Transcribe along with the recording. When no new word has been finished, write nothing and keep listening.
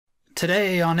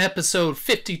Today on episode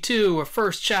 52 of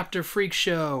First Chapter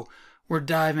Freakshow, we're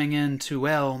diving into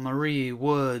L. Marie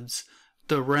Wood's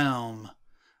The Realm.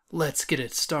 Let's get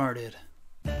it started.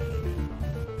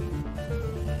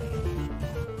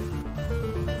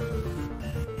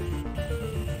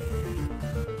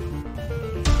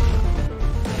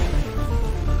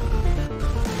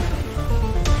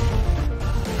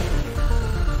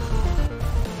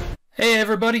 Hey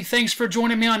everybody, thanks for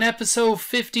joining me on episode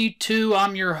 52.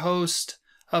 I'm your host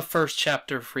of First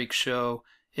Chapter Freakshow,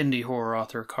 indie horror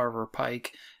author Carver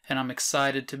Pike, and I'm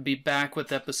excited to be back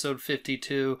with episode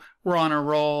 52. We're on a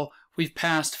roll. We've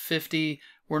passed 50.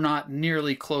 We're not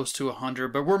nearly close to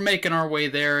 100, but we're making our way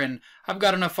there, and I've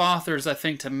got enough authors, I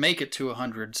think, to make it to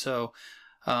 100, so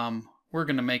we're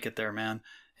going to make it there, man.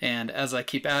 And as I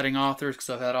keep adding authors, because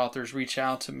I've had authors reach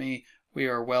out to me, we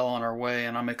are well on our way,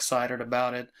 and I'm excited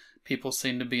about it. People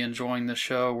seem to be enjoying the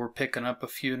show. We're picking up a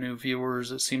few new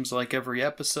viewers, it seems like, every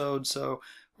episode, so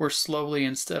we're slowly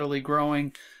and steadily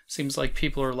growing. Seems like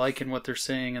people are liking what they're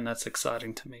seeing, and that's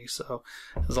exciting to me. So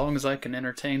as long as I can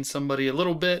entertain somebody a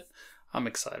little bit, I'm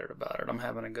excited about it. I'm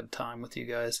having a good time with you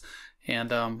guys.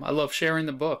 And I love sharing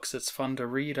the books. It's fun to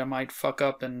read. I might fuck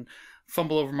up and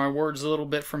fumble over my words a little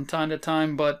bit from time to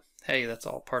time, but hey, that's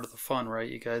all part of the fun, right?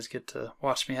 You guys get to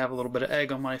watch me have a little bit of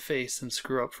egg on my face and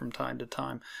screw up from time to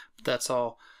time. But that's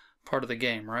all part of the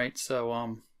game, right?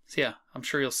 So yeah, I'm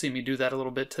sure you'll see me do that a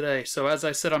little bit today. So as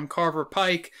I said, I'm Carver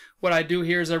Pike. What I do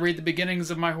here is I read the beginnings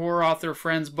of my horror author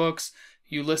friends' books.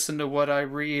 You listen to what I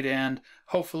read, and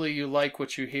hopefully you like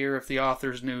what you hear. If the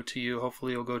author's new to you,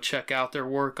 hopefully you'll go check out their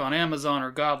work on Amazon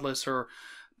or Godless or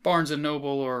Barnes &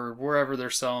 Noble or wherever they're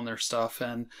selling their stuff,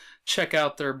 and check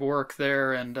out their work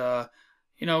there and,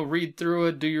 read through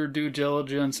it, do your due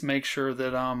diligence, make sure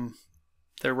that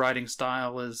their writing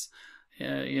style is,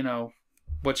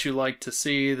 what you like to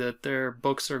see, that their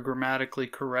books are grammatically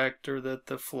correct, or that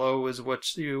the flow is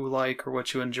what you like or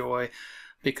what you enjoy,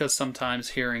 because sometimes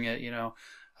hearing it,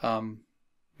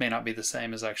 may not be the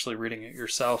same as actually reading it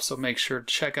yourself. So make sure to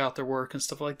check out their work and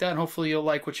stuff like that. And hopefully you'll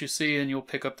like what you see and you'll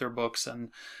pick up their books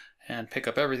and pick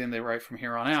up everything they write from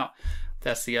here on out.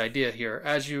 That's the idea here.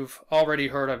 As you've already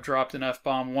heard, I've dropped an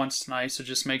F-bomb once tonight, so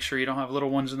just make sure you don't have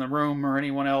little ones in the room or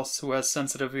anyone else who has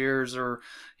sensitive ears or,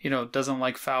 doesn't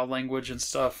like foul language and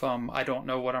stuff. I don't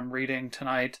know what I'm reading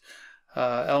tonight.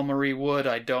 L. Marie Wood,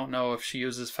 I don't know if she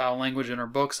uses foul language in her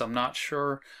books. I'm not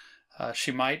sure.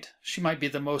 She might be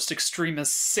the most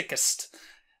extremist, sickest,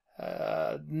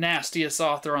 nastiest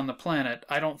author on the planet.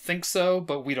 I don't think so,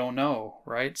 but we don't know,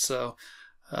 right? So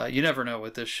you never know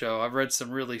with this show. I've read some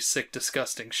really sick,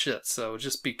 disgusting shit, so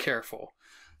just be careful.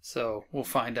 So we'll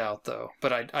find out, though.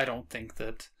 But I don't think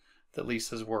that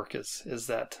Lisa's work is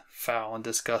that foul and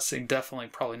disgusting. Definitely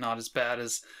probably not as bad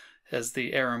as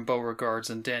the Aaron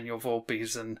Beauregards and Daniel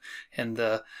Volpes and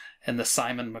the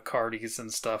Simon McCartys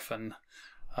and stuff, and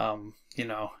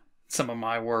some of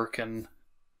my work and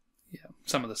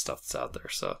some of the stuff that's out there.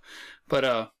 So,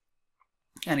 but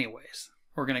anyways,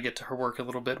 we're going to get to her work a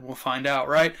little bit and we'll find out,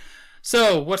 right?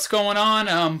 So what's going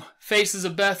on? Faces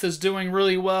of Beth is doing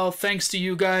really well. Thanks to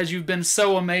you guys. You've been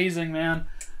so amazing, man.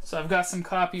 So I've got some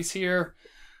copies here.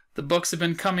 The books have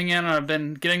been coming in and I've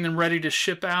been getting them ready to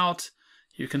ship out.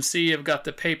 You can see I've got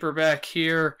the paperback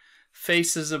here.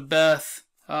 Faces of Beth.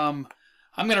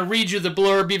 I'm going to read you the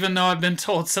blurb, even though I've been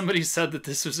told somebody said that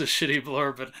this was a shitty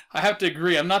blurb, but I have to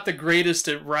agree. I'm not the greatest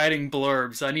at writing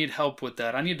blurbs. I need help with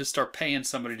that. I need to start paying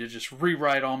somebody to just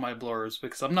rewrite all my blurbs,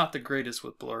 because I'm not the greatest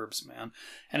with blurbs, man.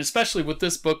 And especially with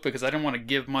this book, because I didn't want to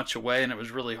give much away, and it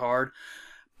was really hard.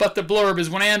 But the blurb is,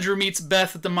 when Andrew meets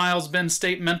Beth at the Miles Bend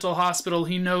State Mental Hospital,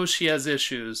 he knows she has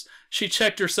issues. She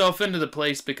checked herself into the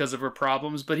place because of her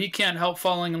problems, but he can't help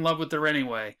falling in love with her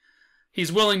anyway. He's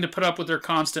willing to put up with her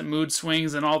constant mood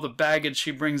swings and all the baggage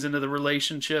she brings into the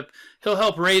relationship. He'll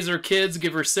help raise her kids,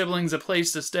 give her siblings a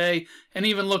place to stay, and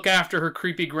even look after her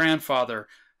creepy grandfather.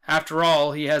 After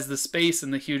all, he has the space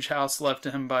in the huge house left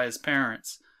to him by his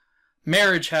parents.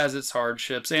 Marriage has its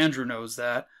hardships, Andrew knows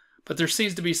that, but there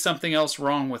seems to be something else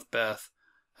wrong with Beth.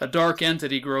 A dark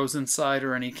entity grows inside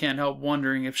her, and he can't help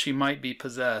wondering if she might be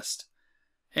possessed.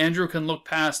 Andrew can look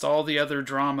past all the other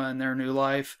drama in their new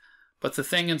life, but the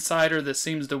thing inside her that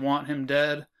seems to want him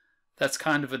dead, that's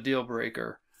kind of a deal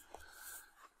breaker.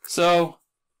 So,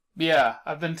 yeah,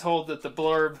 I've been told that the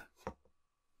blurb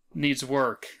needs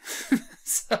work.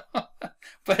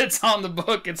 But it's on the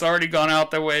book. It's already gone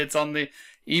out that way. It's on the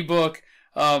ebook.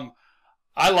 I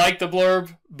like the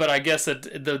blurb, but I guess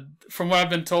from what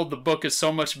I've been told, the book is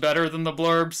so much better than the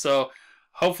blurb. So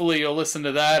hopefully you'll listen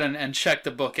to that and check the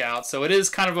book out. So it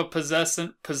is kind of a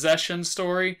possession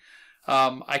story.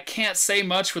 I can't say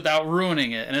much without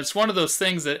ruining it. And it's one of those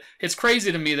things that it's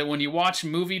crazy to me that when you watch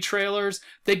movie trailers,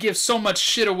 they give so much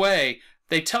shit away.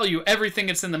 They tell you everything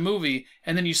that's in the movie,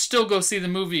 and then you still go see the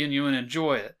movie and you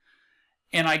enjoy it.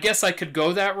 And I guess I could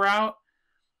go that route,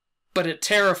 but it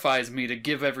terrifies me to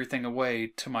give everything away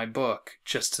to my book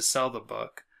just to sell the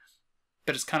book.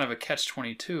 But it's kind of a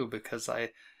catch-22 because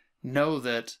I know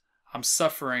that I'm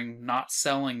suffering not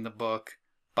selling the book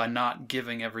by not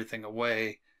giving everything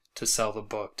away to sell the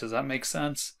book. Does that make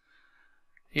sense?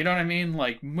 You know what I mean?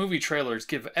 Like, movie trailers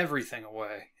give everything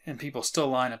away, and people still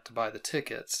line up to buy the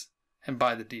tickets and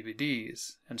buy the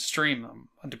DVDs and stream them.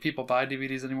 And do people buy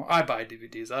DVDs anymore? I buy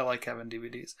DVDs. I like having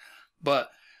DVDs.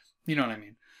 But, you know what I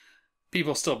mean?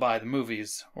 People still buy the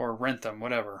movies or rent them,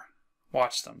 whatever.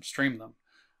 Watch them, stream them.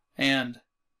 And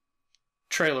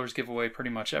trailers give away pretty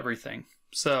much everything.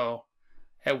 So,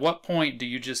 at what point do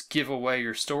you just give away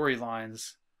your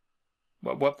storylines?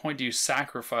 At what point do you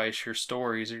sacrifice your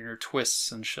stories or your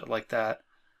twists and shit like that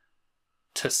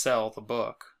to sell the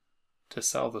book? To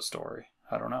sell the story?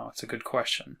 I don't know. It's a good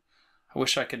question. I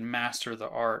wish I could master the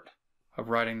art of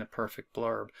writing the perfect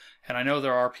blurb. And I know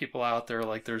there are people out there,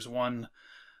 like there's one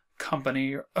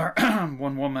company or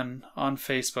one woman on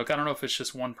Facebook. I don't know if it's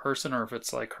just one person or if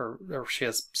it's like her, or she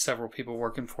has several people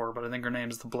working for her, but I think her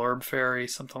name's the Blurb Fairy,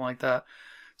 something like that.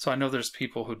 So I know there's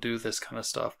people who do this kind of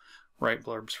stuff, write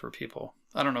blurbs for people.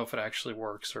 I don't know if it actually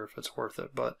works or if it's worth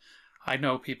it, but I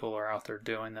know people are out there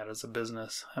doing that as a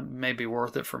business. It may be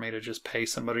worth it for me to just pay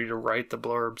somebody to write the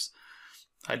blurbs.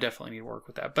 I definitely need to work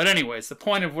with that. But anyways, the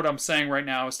point of what I'm saying right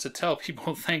now is to tell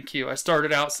people thank you. I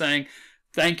started out saying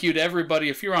thank you to everybody.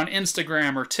 If you're on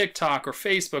Instagram or TikTok or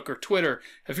Facebook or Twitter,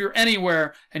 if you're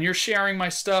anywhere and you're sharing my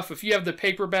stuff, if you have the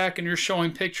paperback and you're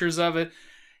showing pictures of it,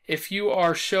 if you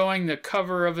are showing the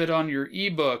cover of it on your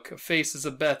ebook, Faces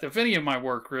of Beth, if any of my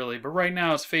work really, but right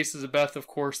now it's Faces of Beth, of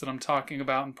course, that I'm talking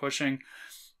about and pushing.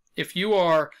 If you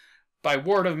are, by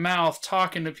word of mouth,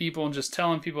 talking to people and just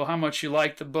telling people how much you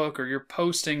like the book, or you're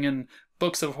posting in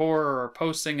Books of Horror or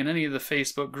posting in any of the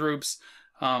Facebook groups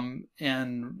and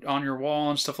on your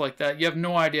wall and stuff like that, you have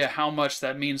no idea how much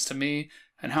that means to me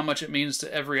and how much it means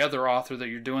to every other author that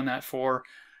you're doing that for.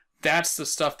 That's the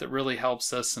stuff that really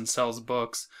helps us and sells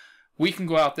books. We can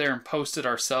go out there and post it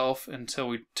ourselves until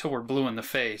we're blue in the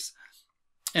face,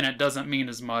 and it doesn't mean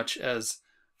as much as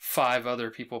 5 other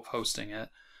people posting it.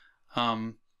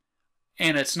 And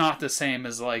it's not the same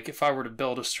as like if I were to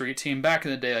build a street team. Back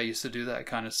in the day, I used to do that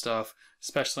kind of stuff,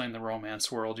 especially in the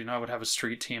romance world. You know, I would have a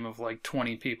street team of like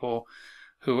 20 people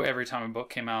who every time a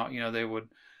book came out, you know, they would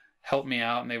help me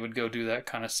out and they would go do that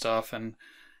kind of stuff. And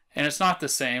it's not the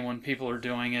same when people are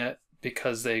doing it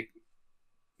because they,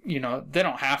 you know, they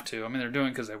don't have to. I mean, they're doing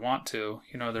it because they want to.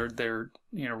 You know, they're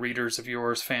you know, readers of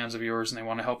yours, fans of yours, and they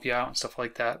want to help you out and stuff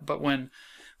like that. But when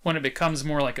it becomes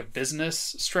more like a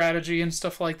business strategy and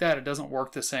stuff like that, it doesn't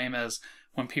work the same as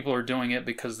when people are doing it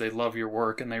because they love your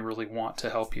work and they really want to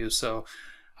help you. So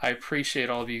I appreciate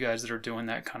all of you guys that are doing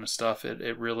that kind of stuff.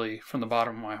 It really, from the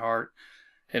bottom of my heart,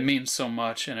 it means so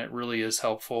much, and it really is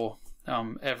helpful.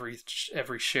 Every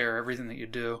share, everything that you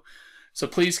do. So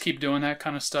please keep doing that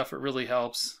kind of stuff. It really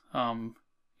helps. You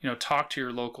know, talk to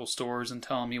your local stores and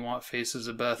tell them you want Faces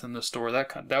of Beth in the store.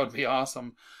 That would be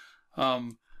awesome.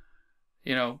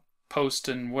 You know, post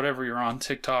and whatever you're on,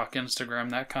 TikTok,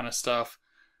 Instagram, that kind of stuff.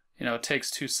 You know, it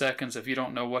takes 2 seconds. If you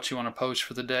don't know what you want to post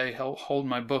for the day, hold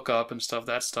my book up and stuff.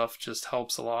 That stuff just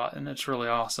helps a lot, and it's really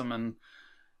awesome. And,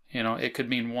 you know, it could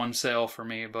mean one sale for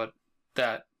me, but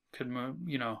that could,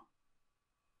 you know,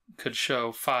 could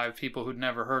show 5 people who'd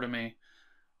never heard of me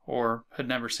or had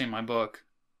never seen my book,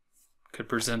 could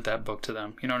present that book to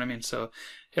them. You know what I mean? So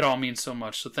it all means so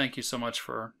much. So thank you so much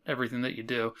for everything that you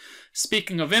do.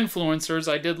 Speaking of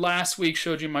influencers, I did last week,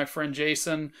 showed you my friend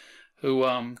Jason, who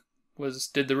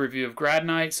did the review of Grad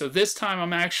Night. So this time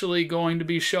I'm actually going to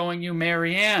be showing you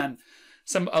Marianne.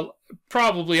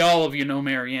 Probably all of you know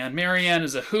Marianne. Marianne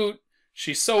is a hoot.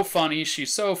 She's so funny.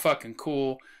 She's so fucking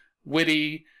cool,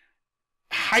 witty,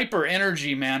 hyper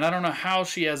energy, man. I don't know how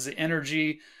she has the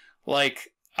energy.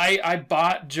 Like, I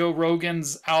bought Joe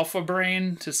Rogan's Alpha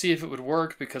Brain to see if it would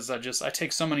work because I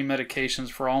take so many medications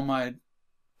for all my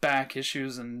back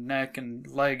issues and neck and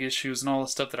leg issues and all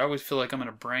this stuff that I always feel like I'm in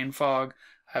a brain fog.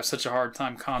 I have such a hard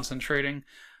time concentrating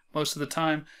most of the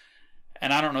time.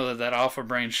 And I don't know that Alpha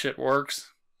Brain shit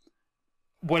works.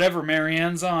 Whatever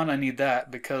Marianne's on, I need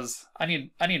that because I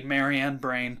need Marianne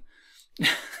Brain.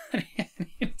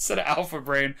 Instead of Alpha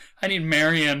Brain, I need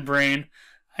Marianne Brain.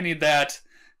 I need that.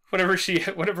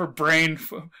 Whatever brain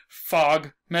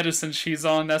fog medicine she's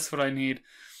on, that's what I need.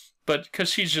 but because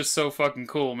she's just so fucking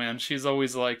cool, man. She's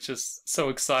always like just so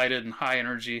excited and high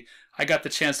energy. I got the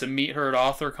chance to meet her at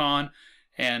AuthorCon,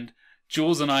 and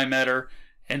Jules and I met her,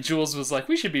 and Jules was like,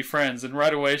 we should be friends. And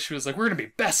right away she was like, we're going to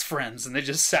be best friends. And they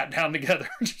just sat down together,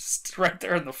 just right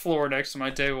there on the floor next to my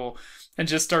table, and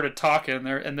just started talking.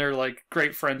 And they're like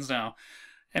great friends now.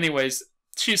 Anyways,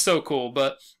 she's so cool,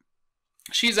 but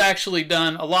she's actually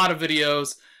done a lot of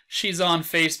videos. She's on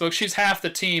Facebook. She's half the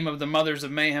team of the Mothers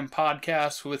of Mayhem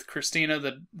podcast with Christina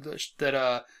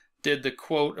that did the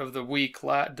quote of the week,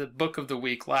 the book of the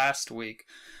week last week.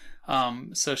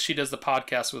 So she does the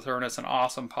podcast with her, and it's an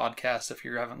awesome podcast. If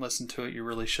you haven't listened to it, you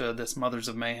really should. This Mothers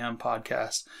of Mayhem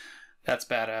podcast, that's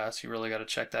badass. You really got to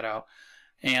check that out.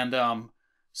 And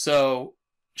so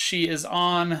she is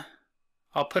on,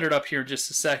 I'll put it up here in just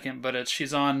a second, but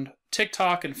she's on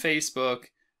TikTok and Facebook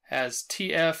as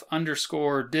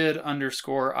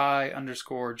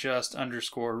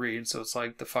TF_did_I_just_read. So it's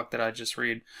like the fuck that I just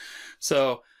read.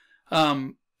 So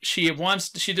she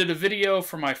did a video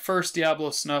for my first Diablo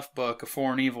Snuff book, A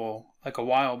For and Evil, like a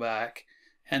while back.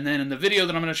 And then in the video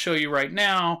that I'm going to show you right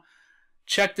now,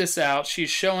 check this out. She's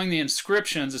showing the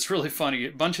inscriptions. It's really funny.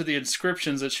 A bunch of the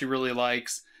inscriptions that she really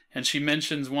likes. And she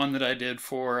mentions one that I did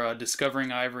for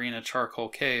Discovering Ivory in a Charcoal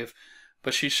Cave.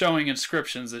 But she's showing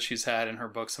inscriptions that she's had in her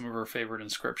book, some of her favorite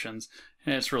inscriptions.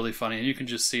 And it's really funny. And you can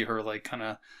just see her like kind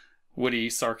of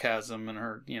witty sarcasm and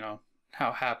her, you know,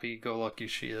 how happy-go-lucky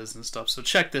she is and stuff. So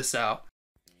check this out.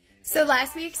 So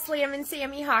last week, Slam and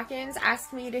Sammy Hawkins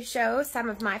asked me to show some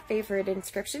of my favorite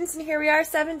inscriptions. And here we are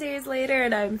 7 days later,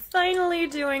 and I'm finally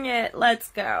doing it.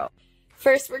 Let's go.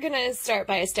 First, we're going to start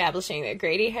by establishing that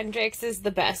Grady Hendrix is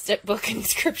the best at book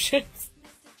inscriptions.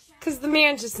 Because the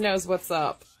man just knows what's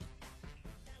up.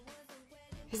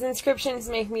 His inscriptions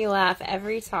make me laugh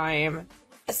every time.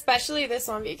 Especially this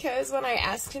one, because when I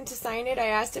asked him to sign it, I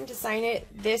asked him to sign it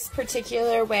this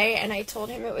particular way, and I told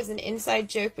him it was an inside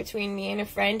joke between me and a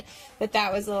friend, but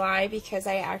that was a lie because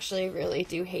I actually really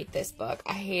do hate this book.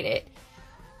 I hate it.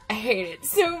 I hate it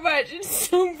so much. It's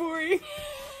so boring.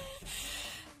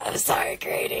 I'm sorry,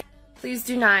 Grady. Please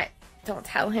don't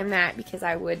tell him that, because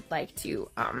I would like to,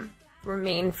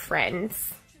 remain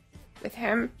friends with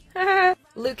him.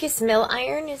 Lucas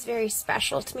Milliron is very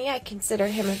special to me. I consider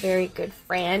him a very good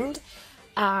friend.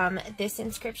 This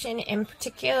inscription in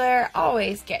particular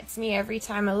always gets me every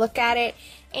time I look at it.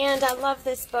 And I love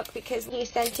this book because he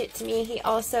sent it to me. He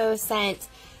also sent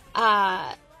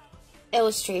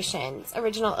illustrations,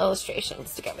 original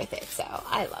illustrations to go with it. So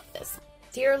I love this.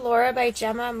 Dear Laura by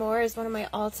Gemma Moore is one of my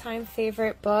all-time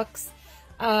favorite books.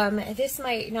 This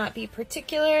might not be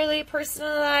particularly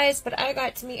personalized, but I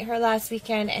got to meet her last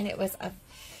weekend, and it was a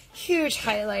huge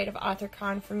highlight of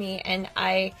AuthorCon for me, and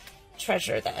I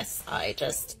treasure this. I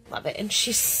just love it, and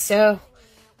she's so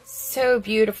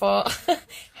beautiful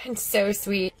and so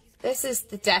sweet. This is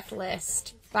The Death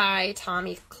List by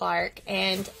Tommy Clark,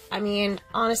 and I mean,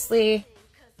 honestly,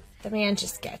 the man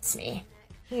just gets me.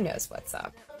 He knows what's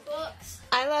up.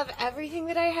 I love everything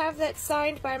that I have that's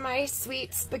signed by my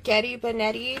sweet Spaghetti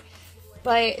Bonetti,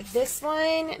 but this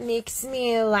one makes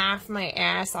me laugh my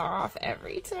ass off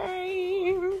every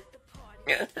time.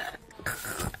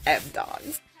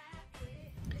 M-dogs.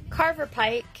 Carver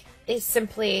Pike is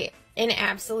simply an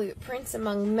absolute prince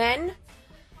among men.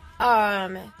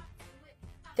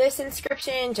 This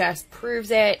inscription just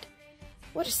proves it.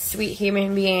 What a sweet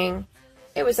human being.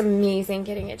 It was amazing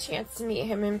getting a chance to meet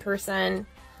him in person.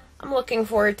 I'm looking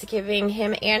forward to giving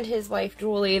him and his wife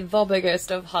Julie the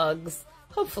biggest of hugs,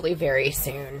 hopefully very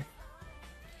soon.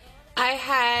 I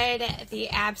had the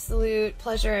absolute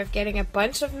pleasure of getting a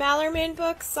bunch of Mallerman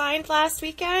books signed last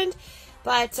weekend,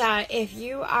 but if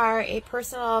you are a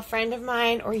personal friend of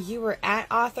mine or you were at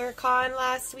AuthorCon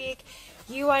last week,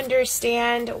 you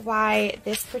understand why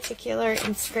this particular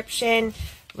inscription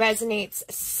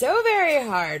resonates so very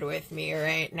hard with me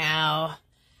right now.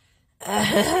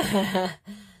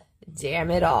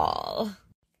 Damn it all.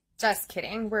 Just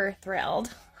kidding, we're thrilled.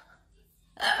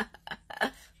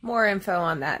 More info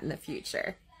on that in the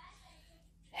future.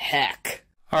 Heck.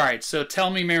 Alright, so Tell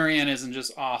Me Marianne isn't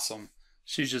just awesome.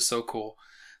 She's just so cool.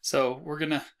 So we're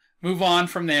going to move on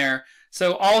from there.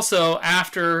 So also,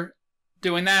 after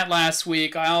doing that last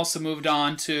week, I also moved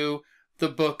on to the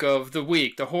book of the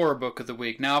week, the horror book of the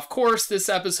week. Now, of course, this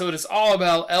episode is all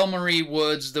about Elmarie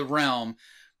Wood's The Realm.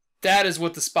 That is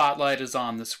what the spotlight is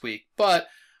on this week. But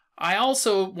I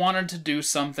also wanted to do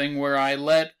something where I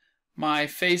let my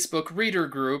Facebook reader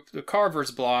group, the Carver's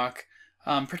Block,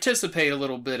 participate a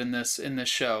little bit in this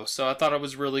show. So I thought it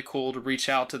was really cool to reach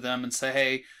out to them and say,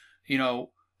 hey, you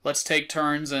know, let's take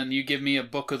turns and you give me a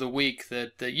book of the week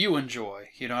that you enjoy,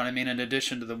 you know what I mean, in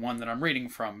addition to the one that I'm reading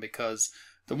from, because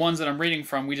the ones that I'm reading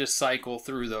from, we just cycle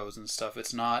through those and stuff.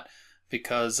 It's not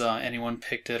because anyone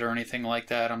picked it or anything like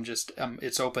that.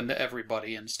 It's open to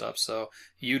everybody and stuff. So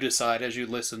you decide as you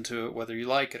listen to it whether you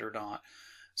like it or not.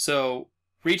 So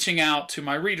reaching out to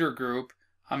my reader group,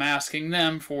 I'm asking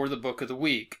them for the book of the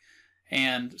week.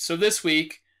 And so this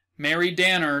week, Mary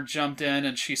Danner jumped in,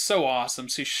 and she's so awesome.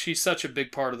 She's such a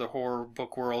big part of the horror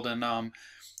book world, and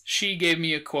she gave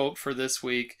me a quote for this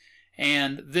week,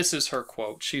 and this is her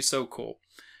quote. She's so cool.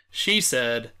 She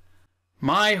said,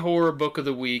 "My horror book of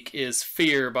the week is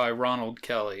Fear by Ronald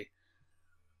Kelly.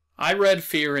 I read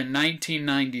Fear in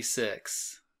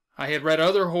 1996. I had read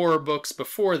other horror books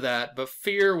before that, but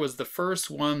Fear was the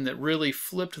first one that really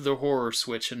flipped the horror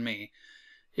switch in me.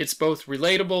 It's both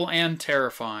relatable and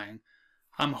terrifying.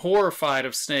 I'm horrified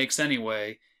of snakes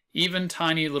anyway, even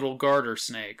tiny little garter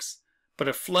snakes. But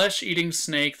a flesh-eating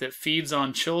snake that feeds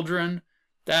on children,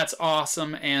 that's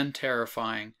awesome and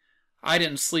terrifying. I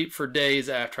didn't sleep for days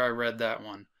after I read that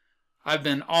one. I've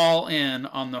been all in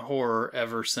on the horror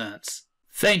ever since."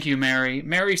 Thank you, Mary.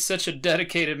 Mary's such a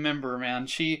dedicated member, man.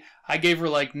 I gave her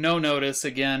like no notice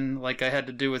again, like I had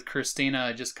to do with Christina.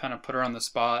 I just kind of put her on the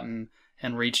spot and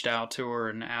reached out to her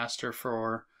and asked her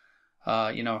for,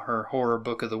 her horror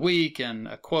book of the week and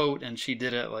a quote, and she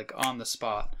did it like on the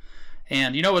spot.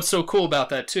 And you know what's so cool about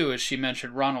that too is she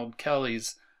mentioned Ronald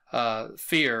Kelly's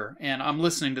Fear, and I'm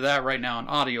listening to that right now in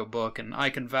audiobook, and I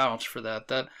can vouch for that.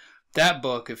 That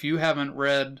book, if you haven't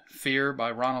read Fear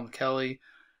by Ronald Kelly,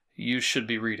 you should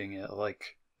be reading it.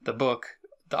 Like the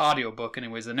audiobook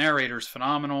anyways, the narrator's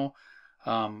phenomenal.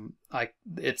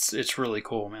 It's really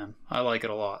cool, man. I like it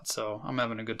a lot, so I'm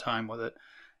having a good time with it.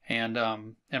 And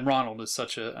Ronald is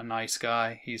such a nice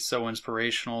guy. He's so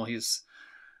inspirational. He's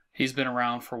been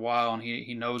around for a while, and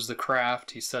he knows the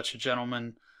craft. He's such a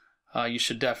gentleman. You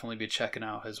should definitely be checking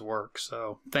out his work.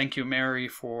 So thank you, Mary,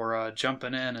 for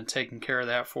jumping in and taking care of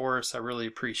that for us. I really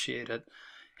appreciate it.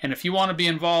 And if you want to be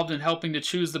involved in helping to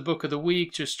choose the book of the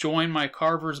week, just join my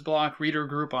Carver's Block reader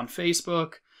group on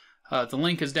Facebook. The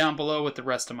link is down below with the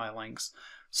rest of my links.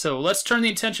 So let's turn the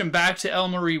attention back to L.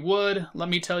 Marie Wood. Let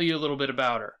me tell you a little bit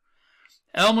about her.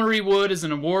 L. Marie Wood is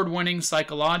an award-winning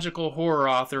psychological horror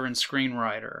author and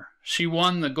screenwriter. She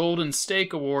won the Golden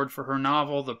Stake Award for her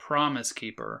novel The Promise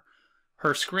Keeper.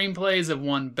 Her screenplays have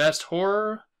won Best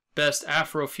Horror, Best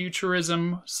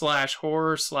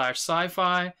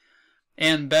Afrofuturism/horror/sci-fi,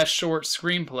 and Best Short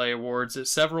Screenplay awards at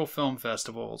several film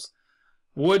festivals.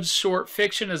 Wood's short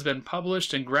fiction has been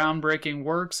published in groundbreaking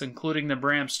works, including the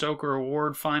Bram Stoker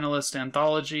Award finalist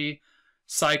anthology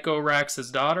Psycho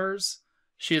Rax's Daughters.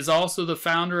 She is also the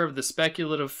founder of the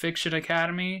Speculative Fiction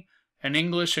Academy, an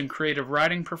English and creative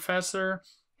writing professor,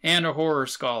 and a horror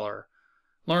scholar.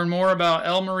 Learn more about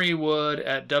L. Marie Wood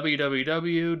at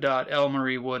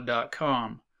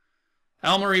www.lmariewood.com.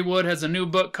 L. Marie Wood has a new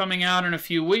book coming out in a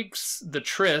few weeks, The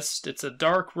Tryst. It's a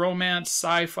dark romance,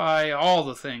 sci-fi, all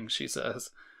the things, she says.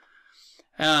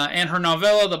 And her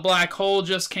novella, The Black Hole,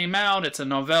 just came out. It's a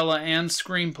novella and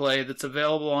screenplay that's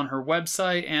available on her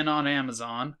website and on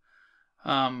Amazon.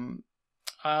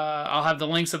 I'll have the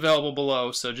links available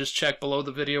below, so just check below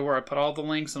the video where I put all the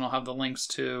links, and I'll have the links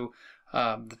to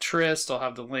The Tryst. I'll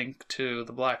have the link to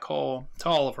The Black Hole, to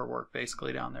all of her work,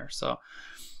 basically, down there. So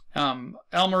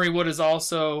L. Marie Wood is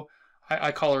also,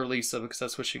 I call her Lisa because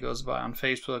that's what she goes by on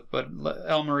Facebook, but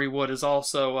L. Marie Wood is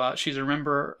also, she's a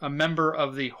member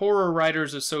of the Horror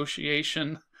Writers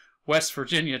Association West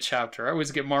Virginia chapter. I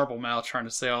always get marble mouth trying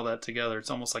to say all that together.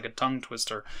 It's almost like a tongue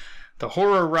twister. The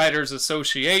Horror Writers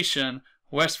Association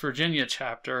West Virginia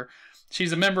chapter.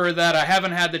 She's a member of that. I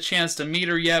haven't had the chance to meet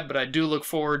her yet, but I do look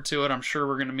forward to it. I'm sure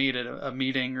we're going to meet at a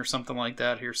meeting or something like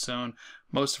that here soon.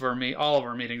 All of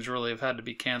our meetings really have had to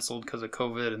be canceled because of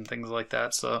COVID and things like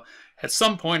that. So at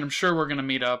some point, I'm sure we're going to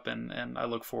meet up, and I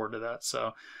look forward to that.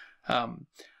 So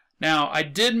now, I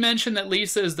did mention that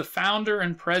Lisa is the founder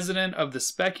and president of the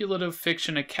Speculative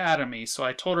Fiction Academy. So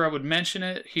I told her I would mention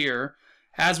it here.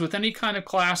 As with any kind of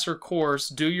class or course,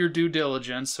 do your due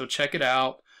diligence, so check it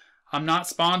out. I'm not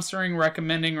sponsoring,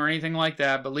 recommending, or anything like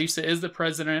that, but Lisa is the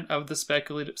president of the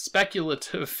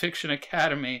Speculative Fiction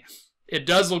Academy. It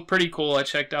does look pretty cool. I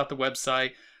checked out the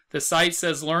website. The site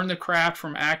says, learn the craft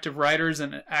from active writers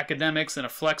and academics in a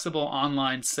flexible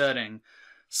online setting.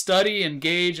 Study,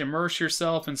 engage, immerse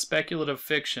yourself in speculative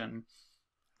fiction.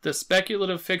 The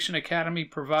Speculative Fiction Academy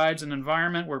provides an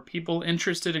environment where people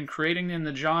interested in creating in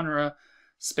the genre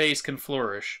space can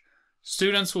flourish.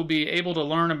 Students will be able to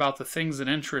learn about the things that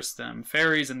interest them,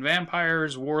 fairies and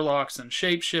vampires, warlocks and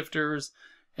shapeshifters,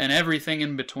 and everything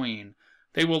in between.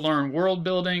 They will learn world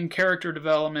building, character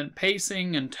development,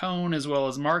 pacing and tone, as well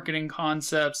as marketing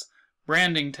concepts,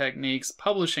 branding techniques,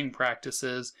 publishing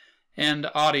practices, and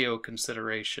audio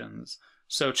considerations.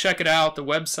 So check it out. The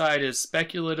website is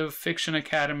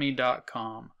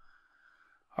speculativefictionacademy.com.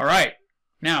 All right,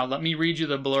 now let me read you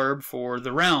the blurb for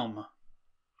The Realm.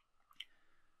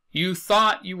 You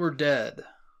thought you were dead.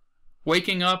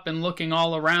 Waking up and looking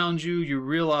all around you, you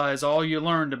realize all you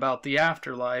learned about the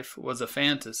afterlife was a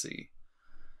fantasy.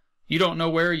 You don't know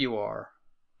where you are,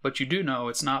 but you do know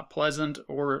it's not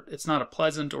a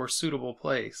pleasant or suitable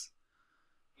place.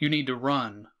 You need to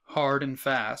run, hard and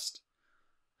fast.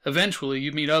 Eventually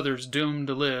you meet others doomed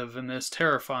to live in this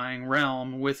terrifying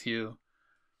realm with you.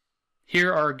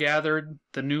 Here are gathered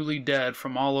the newly dead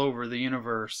from all over the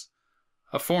universe.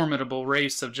 A formidable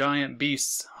race of giant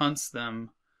beasts hunts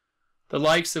them, the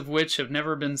likes of which have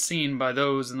never been seen by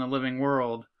those in the living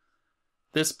world.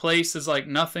 This place is like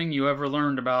nothing you ever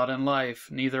learned about in life,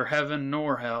 neither heaven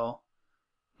nor hell,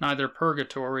 neither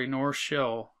purgatory nor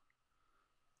Sheol.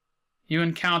 You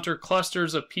encounter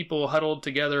clusters of people huddled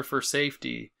together for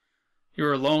safety.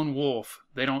 You're a lone wolf.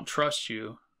 They don't trust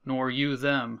you, nor you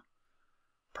them.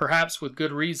 Perhaps with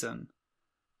good reason.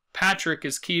 Patrick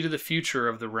is key to the future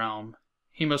of the realm.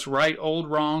 He must right old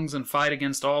wrongs and fight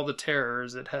against all the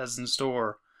terrors it has in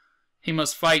store. He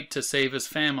must fight to save his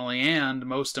family and,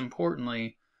 most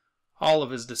importantly, all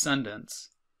of his descendants.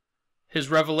 His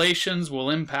revelations will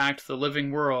impact the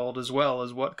living world as well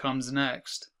as what comes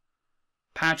next.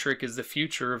 Patrick is the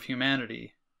future of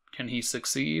humanity. Can he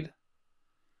succeed?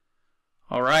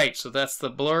 All right, so that's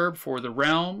the blurb for The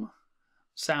Realm.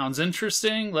 Sounds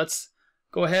interesting. Let's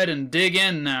go ahead and dig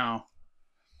in now.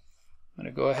 I'm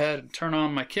going to go ahead and turn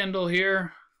on my Kindle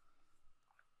here.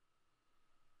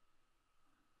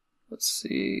 Let's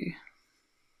see.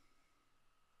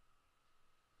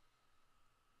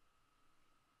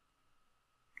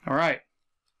 All right.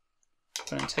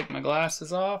 I'm going to take my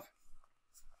glasses off.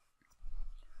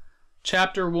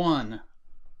 Chapter 1.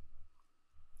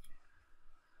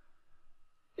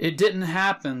 It didn't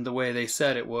happen the way they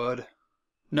said it would.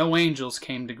 No angels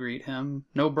came to greet him.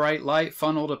 No bright light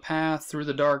funneled a path through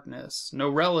the darkness. No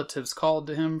relatives called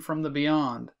to him from the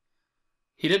beyond.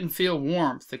 He didn't feel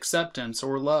warmth, acceptance,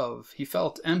 or love. He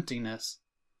felt emptiness.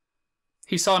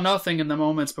 He saw nothing in the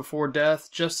moments before death,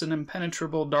 just an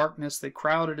impenetrable darkness that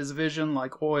crowded his vision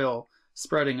like oil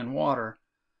spreading in water,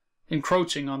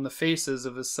 encroaching on the faces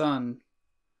of his son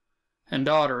and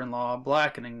daughter-in-law,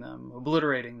 blackening them,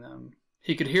 obliterating them.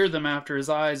 He could hear them after his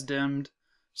eyes dimmed,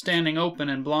 standing open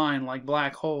and blind like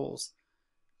black holes.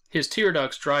 His tear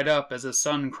ducts dried up as his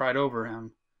son cried over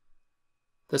him.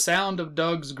 The sound of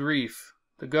Doug's grief,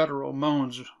 the guttural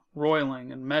moans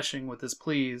roiling and meshing with his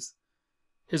pleas,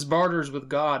 his barters with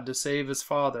God to save his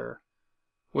father,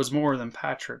 was more than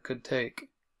Patrick could take.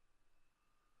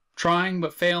 Trying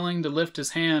but failing to lift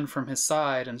his hand from his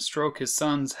side and stroke his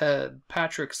son's head,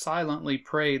 Patrick silently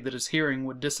prayed that his hearing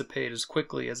would dissipate as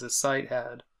quickly as his sight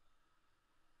had.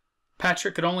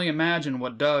 Patrick could only imagine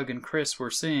what Doug and Chris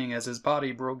were seeing as his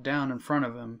body broke down in front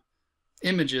of him.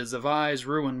 Images of eyes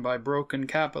ruined by broken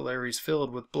capillaries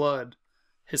filled with blood,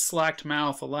 his slacked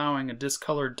mouth allowing a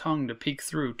discolored tongue to peek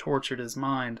through tortured his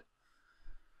mind.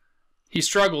 He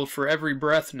struggled for every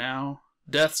breath now,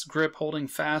 death's grip holding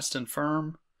fast and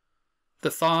firm.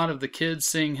 The thought of the kids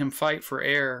seeing him fight for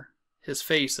air, his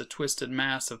face a twisted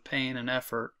mass of pain and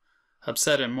effort,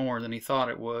 upset him more than he thought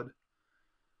it would.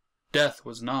 Death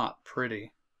was not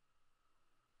pretty.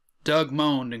 Doug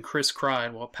moaned and Chris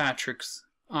cried while Patrick's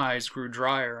eyes grew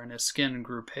drier and his skin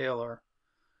grew paler.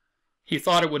 He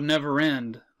thought it would never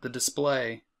end, the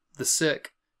display, the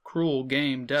sick, cruel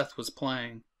game death was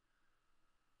playing.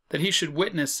 That he should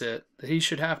witness it, that he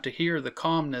should have to hear the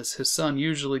calmness his son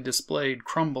usually displayed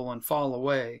crumble and fall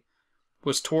away,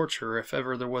 was torture if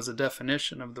ever there was a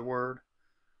definition of the word.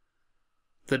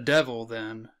 The devil,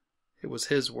 then. It was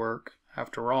his work,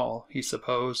 after all, he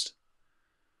supposed.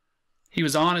 He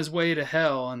was on his way to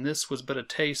hell, and this was but a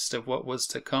taste of what was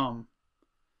to come.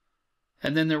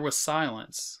 And then there was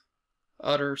silence,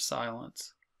 utter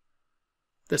silence.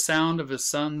 The sound of his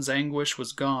son's anguish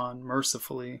was gone,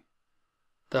 mercifully.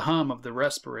 The hum of the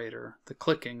respirator, the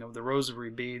clicking of the rosary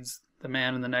beads the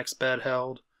man in the next bed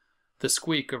held, the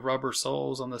squeak of rubber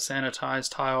soles on the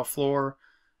sanitized tile floor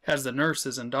as the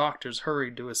nurses and doctors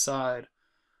hurried to his side.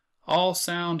 All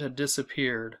sound had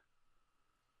disappeared.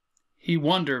 He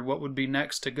wondered what would be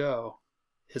next to go.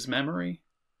 His memory?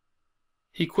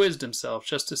 He quizzed himself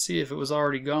just to see if it was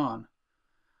already gone.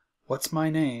 What's my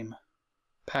name?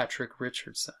 Patrick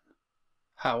Richardson.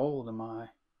 How old am I?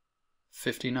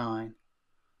 59.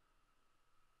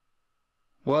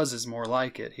 Was is more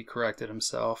like it, he corrected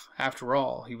himself. After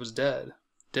all, he was dead.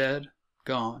 Dead,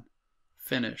 gone,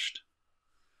 finished.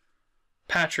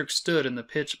 Patrick stood in the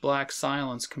pitch-black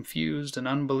silence, confused and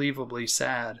unbelievably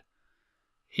sad.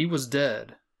 He was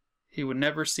dead. He would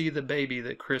never see the baby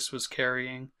that Chris was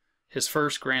carrying, his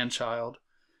first grandchild.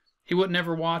 He would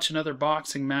never watch another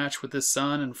boxing match with his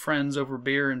son and friends over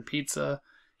beer and pizza.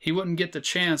 He wouldn't get the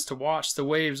chance to watch the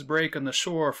waves break on the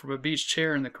shore from a beach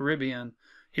chair in the Caribbean.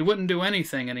 He wouldn't do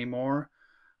anything anymore.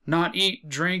 Not eat,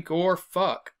 drink, or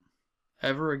fuck.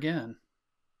 Ever again.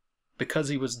 Because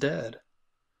he was dead.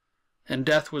 And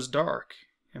death was dark,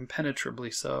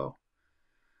 impenetrably so.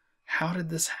 How did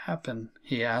this happen?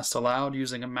 He asked aloud,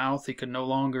 using a mouth he could no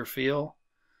longer feel.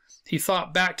 He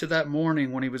thought back to that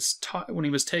morning when he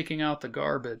was taking out the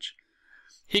garbage.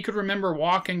 He could remember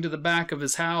walking to the back of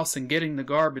his house and getting the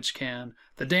garbage can.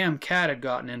 The damn cat had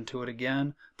gotten into it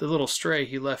again. The little stray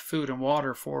he left food and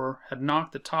water for had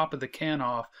knocked the top of the can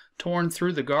off, torn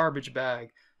through the garbage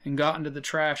bag, and got into the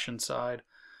trash inside.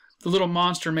 The little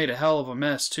monster made a hell of a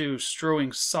mess, too,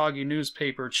 strewing soggy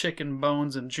newspaper, chicken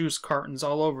bones, and juice cartons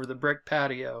all over the brick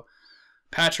patio.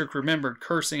 Patrick remembered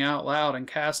cursing out loud and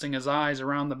casting his eyes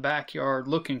around the backyard,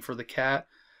 looking for the cat.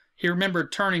 He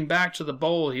remembered turning back to the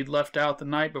bowl he'd left out the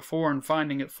night before and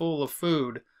finding it full of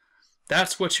food.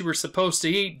 "That's what you were supposed to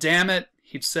eat, damn it,"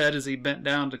 he'd said as he bent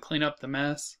down to clean up the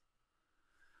mess.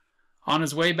 On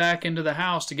his way back into the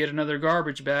house to get another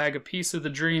garbage bag, a piece of the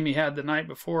dream he had the night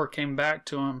before came back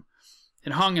to him.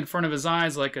 It hung in front of his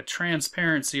eyes like a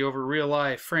transparency over real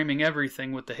life, framing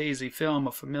everything with the hazy film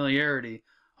of familiarity,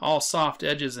 all soft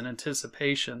edges and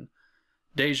anticipation.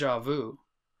 Déjà vu.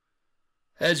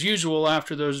 As usual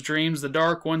after those dreams, the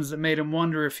dark ones that made him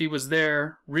wonder if he was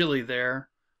there, really there,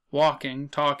 walking,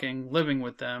 talking, living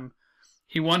with them,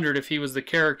 he wondered if he was the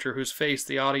character whose face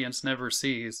the audience never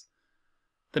sees.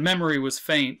 The memory was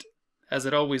faint, as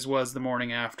it always was the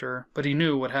morning after, but he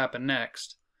knew what happened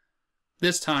next.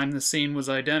 This time the scene was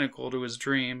identical to his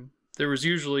dream. There was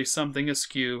usually something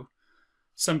askew,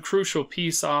 some crucial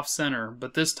piece off-center,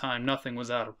 but this time nothing was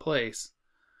out of place.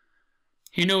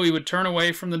 He knew he would turn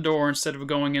away from the door instead of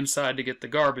going inside to get the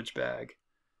garbage bag.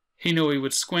 He knew he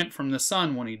would squint from the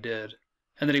sun when he did,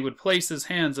 and that he would place his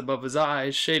hands above his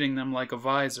eyes, shading them like a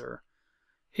visor.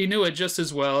 He knew it just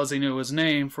as well as he knew his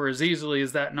name, for as easily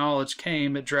as that knowledge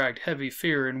came, it dragged heavy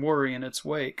fear and worry in its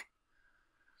wake.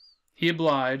 He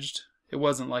obliged. It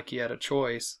wasn't like he had a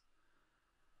choice.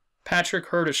 Patrick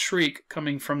heard a shriek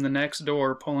coming from the next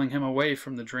door, pulling him away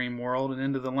from the dream world and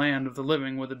into the land of the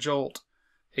living with a jolt.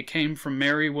 It came from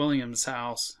Mary Williams'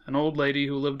 house, an old lady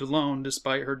who lived alone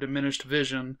despite her diminished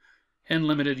vision and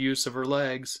limited use of her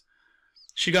legs.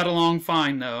 She got along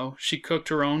fine, though. She cooked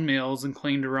her own meals and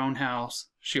cleaned her own house.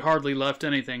 She hardly left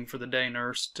anything for the day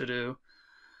nurse to do.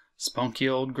 Spunky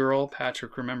old girl,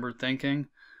 Patrick remembered thinking.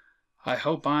 I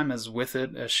hope I'm as with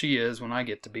it as she is when I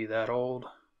get to be that old.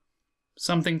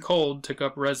 Something cold took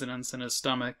up residence in his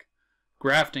stomach,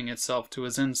 grafting itself to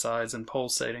his insides and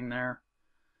pulsating there.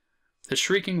 The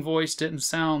shrieking voice didn't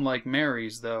sound like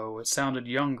Mary's, though. It sounded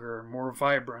younger, more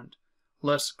vibrant,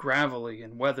 less gravelly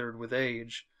and weathered with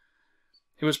age.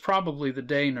 It was probably the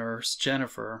day nurse,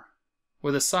 Jennifer.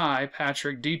 With a sigh,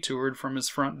 Patrick detoured from his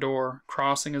front door,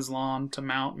 crossing his lawn to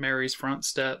mount Mary's front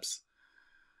steps.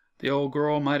 The old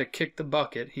girl might have kicked the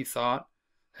bucket, he thought,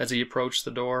 as he approached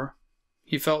the door.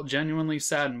 He felt genuinely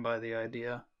saddened by the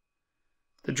idea.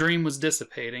 The dream was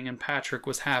dissipating, and Patrick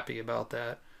was happy about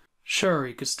that. Sure,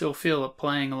 he could still feel it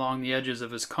playing along the edges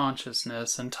of his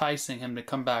consciousness, enticing him to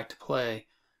come back to play,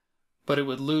 but it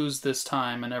would lose this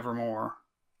time and evermore.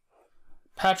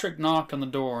 Patrick knocked on the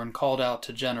door and called out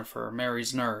to Jennifer,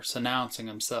 Mary's nurse, announcing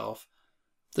himself.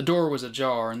 The door was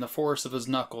ajar, and the force of his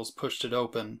knuckles pushed it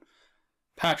open.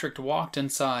 Patrick walked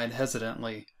inside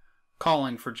hesitantly,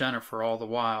 calling for Jennifer all the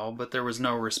while, but there was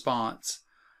no response.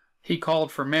 He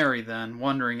called for Mary then,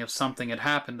 wondering if something had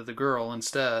happened to the girl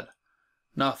instead.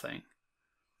 Nothing.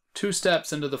 2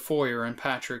 steps into the foyer and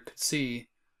Patrick could see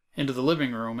into the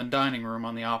living room and dining room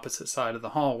on the opposite side of the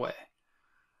hallway.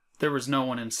 There was no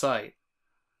one in sight.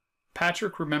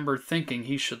 Patrick remembered thinking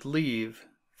he should leave,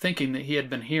 thinking that he had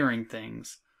been hearing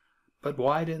things. But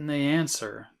why didn't they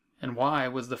answer? And why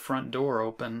was the front door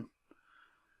open?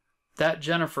 That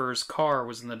Jennifer's car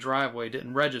was in the driveway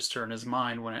didn't register in his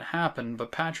mind when it happened,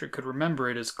 but Patrick could remember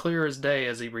it as clear as day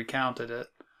as he recounted it.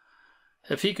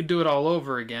 If he could do it all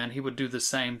over again, he would do the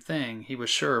same thing. He was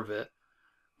sure of it.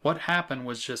 What happened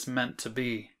was just meant to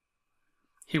be.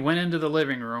 He went into the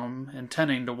living room,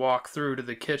 intending to walk through to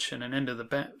the kitchen and into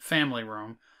the family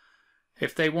room.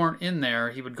 If they weren't in there,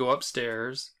 he would go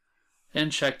upstairs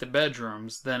and check the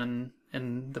bedrooms. Then,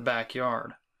 in the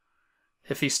backyard.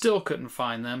 If he still couldn't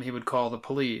find them, he would call the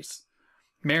police.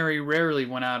 Mary rarely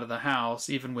went out of the house,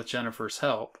 even with Jennifer's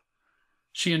help.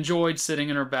 She enjoyed sitting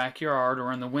in her backyard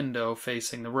or in the window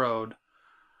facing the road.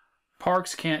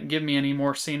 "Parks can't give me any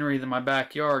more scenery than my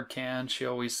backyard can," she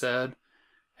always said,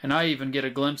 "and I even get a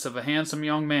glimpse of a handsome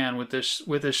young man with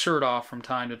his shirt off from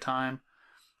time to time."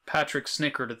 Patrick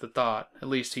snickered at the thought. At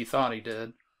least he thought he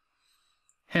did.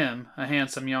 Him, a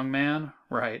handsome young man?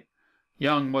 Right.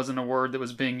 Young wasn't a word that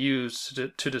was being used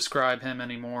to describe him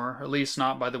anymore, at least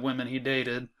not by the women he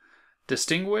dated.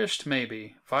 Distinguished?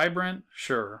 Maybe. Vibrant?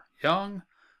 Sure. Young?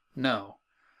 No.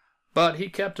 But he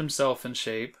kept himself in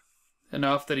shape,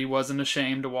 enough that he wasn't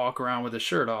ashamed to walk around with his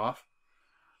shirt off.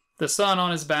 The sun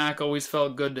on his back always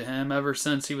felt good to him ever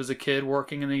since he was a kid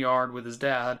working in the yard with his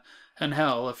dad, and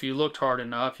hell, if you looked hard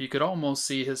enough, you could almost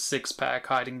see his six-pack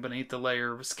hiding beneath the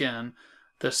layer of skin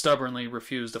that stubbornly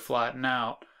refused to flatten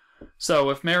out. So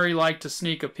if Mary liked to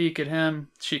sneak a peek at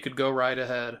him, she could go right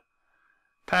ahead.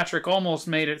 Patrick almost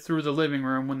made it through the living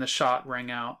room when the shot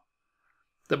rang out.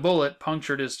 The bullet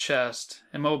punctured his chest,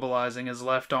 immobilizing his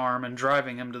left arm and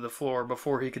driving him to the floor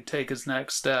before he could take his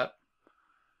next step.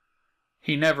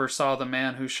 He never saw the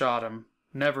man who shot him,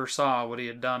 never saw what he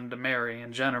had done to Mary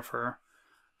and Jennifer,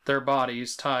 their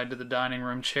bodies tied to the dining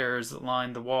room chairs that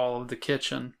lined the wall of the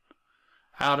kitchen,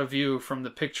 out of view from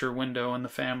the picture window in the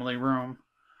family room.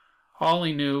 All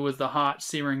he knew was the hot,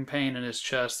 searing pain in his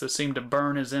chest that seemed to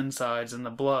burn his insides and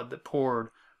the blood that poured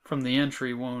from the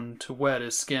entry wound to wet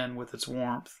his skin with its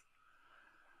warmth.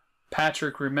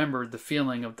 Patrick remembered the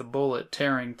feeling of the bullet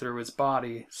tearing through his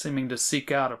body, seeming to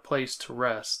seek out a place to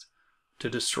rest,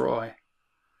 to destroy.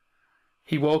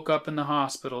 He woke up in the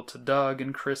hospital to Doug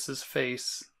and Chris's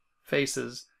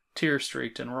faces,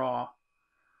 tear-streaked and raw.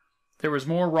 There was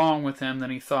more wrong with him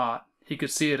than he thought. He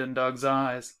could see it in Doug's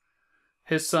eyes.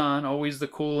 His son, always the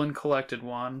cool and collected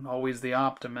one, always the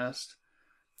optimist.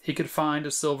 He could find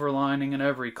a silver lining in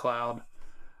every cloud,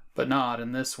 but not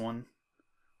in this one.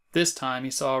 This time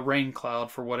he saw a rain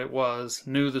cloud for what it was,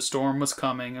 knew the storm was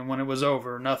coming, and when it was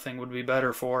over, nothing would be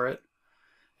better for it.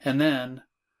 And then,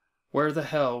 where the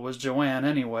hell was Joanne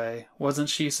anyway? Wasn't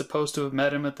she supposed to have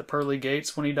met him at the pearly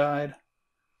gates when he died?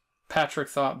 Patrick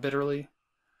thought bitterly.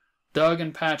 Doug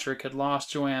and Patrick had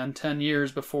lost Joanne 10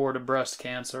 years before to breast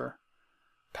cancer.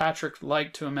 Patrick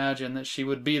liked to imagine that she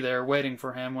would be there waiting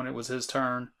for him when it was his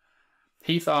turn.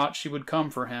 He thought she would come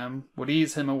for him, would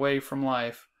ease him away from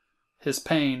life, his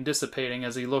pain dissipating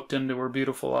as he looked into her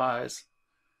beautiful eyes.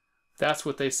 That's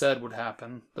what they said would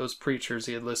happen, those preachers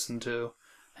he had listened to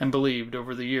and believed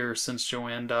over the years since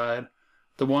Joanne died,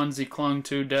 the ones he clung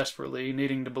to desperately,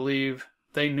 needing to believe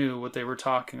they knew what they were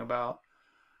talking about.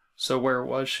 So where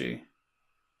was she?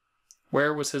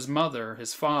 Where was his mother,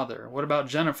 his father? What about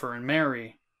Jennifer and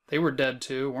Mary? They were dead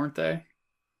too, weren't they?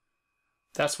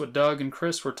 That's what Doug and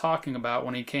Chris were talking about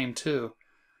when he came to.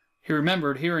 He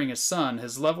remembered hearing his son,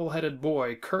 his level-headed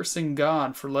boy, cursing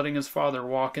God for letting his father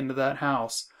walk into that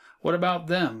house. What about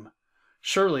them?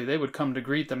 Surely they would come to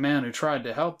greet the man who tried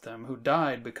to help them, who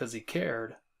died because he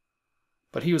cared.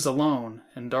 But he was alone,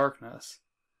 in darkness.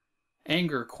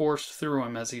 Anger coursed through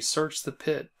him as he searched the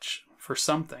pitch for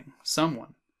something,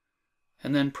 someone.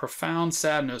 And then profound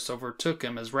sadness overtook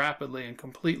him as rapidly and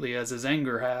completely as his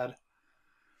anger had.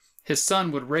 His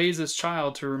son would raise his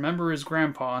child to remember his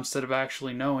grandpa instead of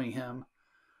actually knowing him.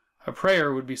 A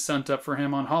prayer would be sent up for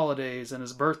him on holidays and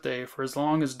his birthday for as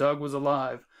long as Doug was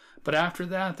alive, but after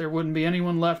that there wouldn't be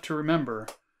anyone left to remember.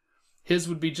 His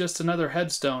would be just another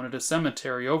headstone at a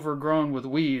cemetery overgrown with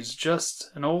weeds,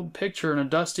 just an old picture in a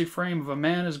dusty frame of a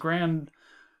man his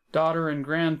granddaughter and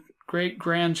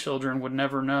great-grandchildren would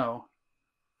never know.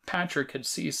 Patrick had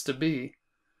ceased to be.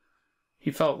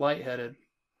 He felt lightheaded.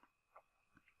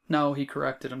 No, he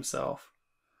corrected himself.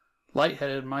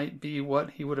 Lightheaded might be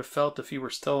what he would have felt if he were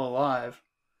still alive.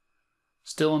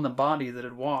 Still in the body that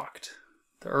had walked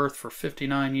the earth for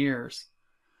 59 years.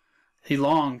 He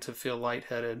longed to feel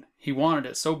lightheaded. He wanted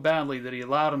it so badly that he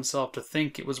allowed himself to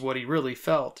think it was what he really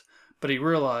felt, but he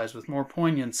realized with more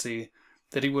poignancy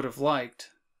that he would have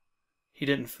liked. He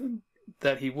didn't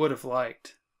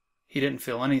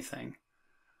feel anything.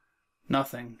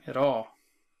 Nothing at all.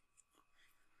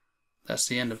 That's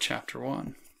the end of chapter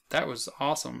 1. That was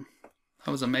awesome.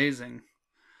 That was amazing.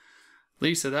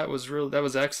 Lisa, that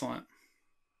was excellent.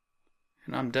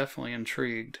 And I'm definitely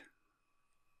intrigued.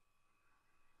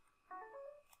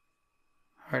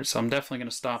 Alright, so I'm definitely going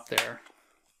to stop there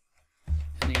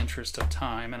in the interest of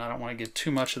time, and I don't want to give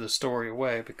too much of the story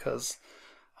away because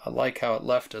I like how it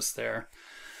left us there.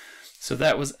 So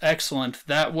that was excellent.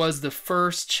 That was the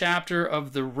first chapter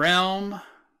of The Realm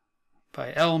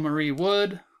by L. Marie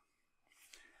Wood.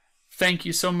 Thank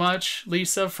you so much,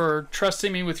 Lisa, for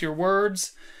trusting me with your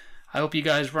words. I hope you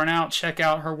guys run out, check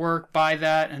out her work, buy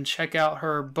that, and check out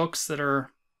her books that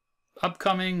are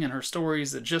upcoming and her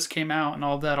stories that just came out and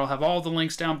all that. I'll have all the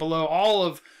links down below. All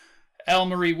of L.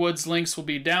 Marie Wood's links will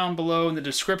be down below in the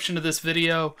description of this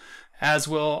video, as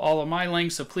will all of my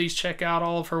links. So please check out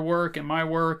all of her work and my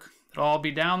work. It'll all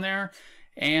be down there.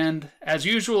 And as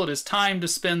usual, it is time to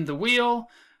spin the wheel.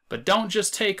 But don't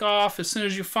just take off as soon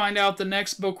as you find out the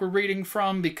next book we're reading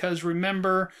from, because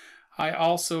remember, I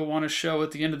also want to show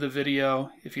at the end of the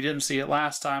video, if you didn't see it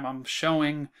last time, I'm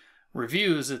showing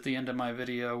reviews at the end of my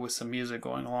video with some music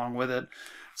going along with it.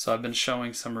 So I've been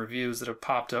showing some reviews that have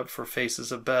popped up for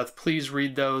Faces of Beth. Please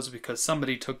read those because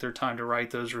somebody took their time to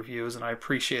write those reviews and I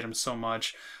appreciate them so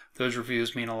much. Those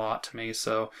reviews mean a lot to me,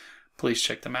 so please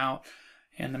check them out.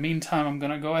 In the meantime, I'm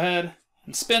going to go ahead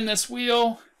and spin this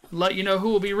wheel, let you know who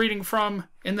we'll be reading from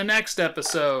in the next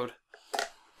episode.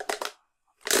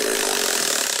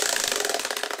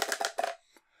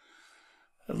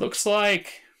 It looks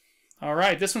like, all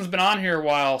right, this one's been on here a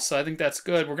while, so I think that's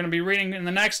good. We're going to be reading in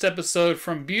the next episode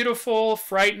from Beautiful,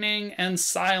 Frightening, and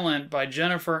Silent by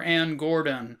Jennifer Ann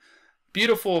Gordon.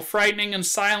 Beautiful, Frightening, and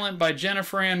Silent by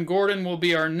Jennifer Ann Gordon will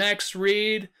be our next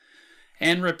read.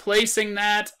 And replacing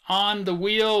that on the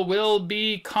wheel will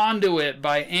be Conduit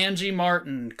by Angie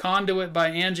Martin. Conduit by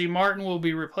Angie Martin will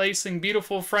be replacing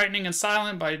Beautiful, Frightening, and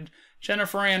Silent by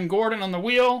Jennifer Ann Gordon on the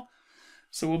wheel.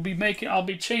 So I'll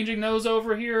be changing those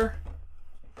over here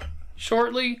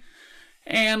shortly.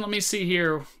 And let me see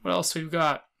here. What else we've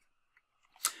got?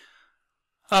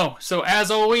 Oh, so as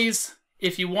always,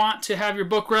 if you want to have your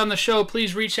book read on the show,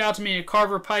 please reach out to me at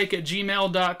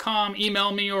carverpike@gmail.com.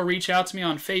 Email me or reach out to me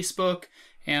on Facebook,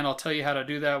 and I'll tell you how to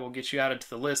do that. We'll get you added to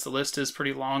the list. The list is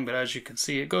pretty long, but as you can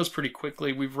see, it goes pretty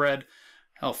quickly. We've read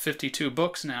 52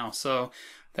 books now, so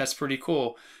that's pretty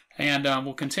cool. And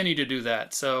we'll continue to do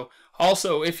that. So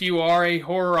also, if you are a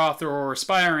horror author or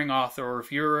aspiring author, or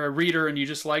if you're a reader and you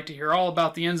just like to hear all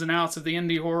about the ins and outs of the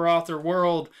indie horror author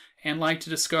world, and like to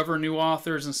discover new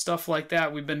authors and stuff like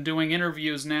that, we've been doing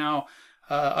interviews now.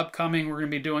 Upcoming, we're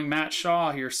going to be doing Matt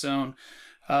Shaw here soon.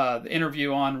 The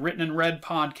interview on Written and Read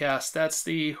podcast. That's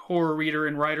the horror reader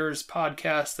and writers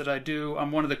podcast that I do.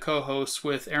 I'm one of the co-hosts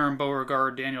with Aaron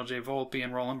Beauregard, Daniel J. Volpe,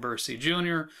 and Roland Bursey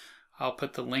Jr. I'll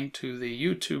put the link to the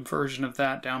YouTube version of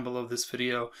that down below this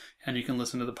video, and you can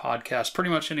listen to the podcast pretty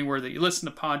much anywhere that you listen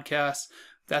to podcasts.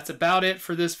 That's about it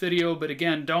for this video, but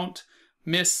again, don't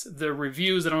miss the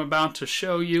reviews that I'm about to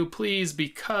show you, please,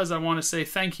 because I want to say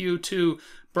thank you to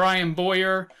Brian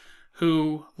Boyer,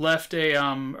 who left a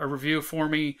review for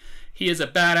me. He is a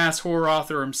badass horror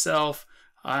author himself.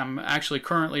 I'm actually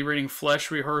currently reading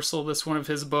Flesh Rehearsal, this one of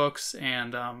his books,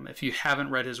 and if you haven't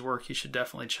read his work, you should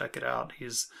definitely check it out.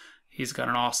 He's got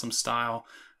an awesome style.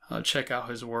 Check out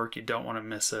his work. You don't want to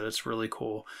miss it. It's really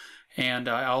cool. And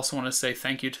I also want to say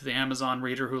thank you to the Amazon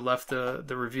reader who left the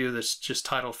review that's just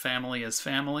titled Family is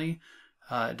Family.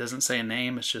 It doesn't say a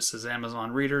name, it's just his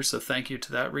Amazon reader, so thank you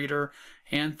to that reader.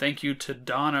 And thank you to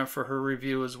Donna for her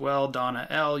review as well. Donna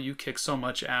L., you kick so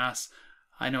much ass.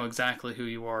 I know exactly who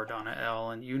you are, Donna L.,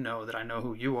 and you know that I know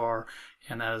who you are,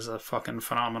 and that is a fucking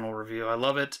phenomenal review. I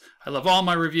love it. I love all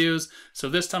my reviews, so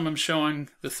this time I'm showing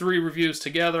the 3 reviews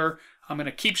together. I'm going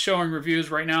to keep showing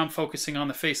reviews. Right now I'm focusing on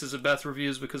the Faces of Beth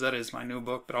reviews because that is my new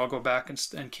book, but I'll go back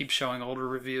and keep showing older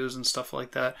reviews and stuff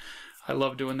like that. I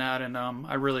love doing that, and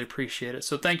I really appreciate it.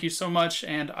 So thank you so much,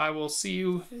 and I will see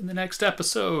you in the next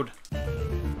episode.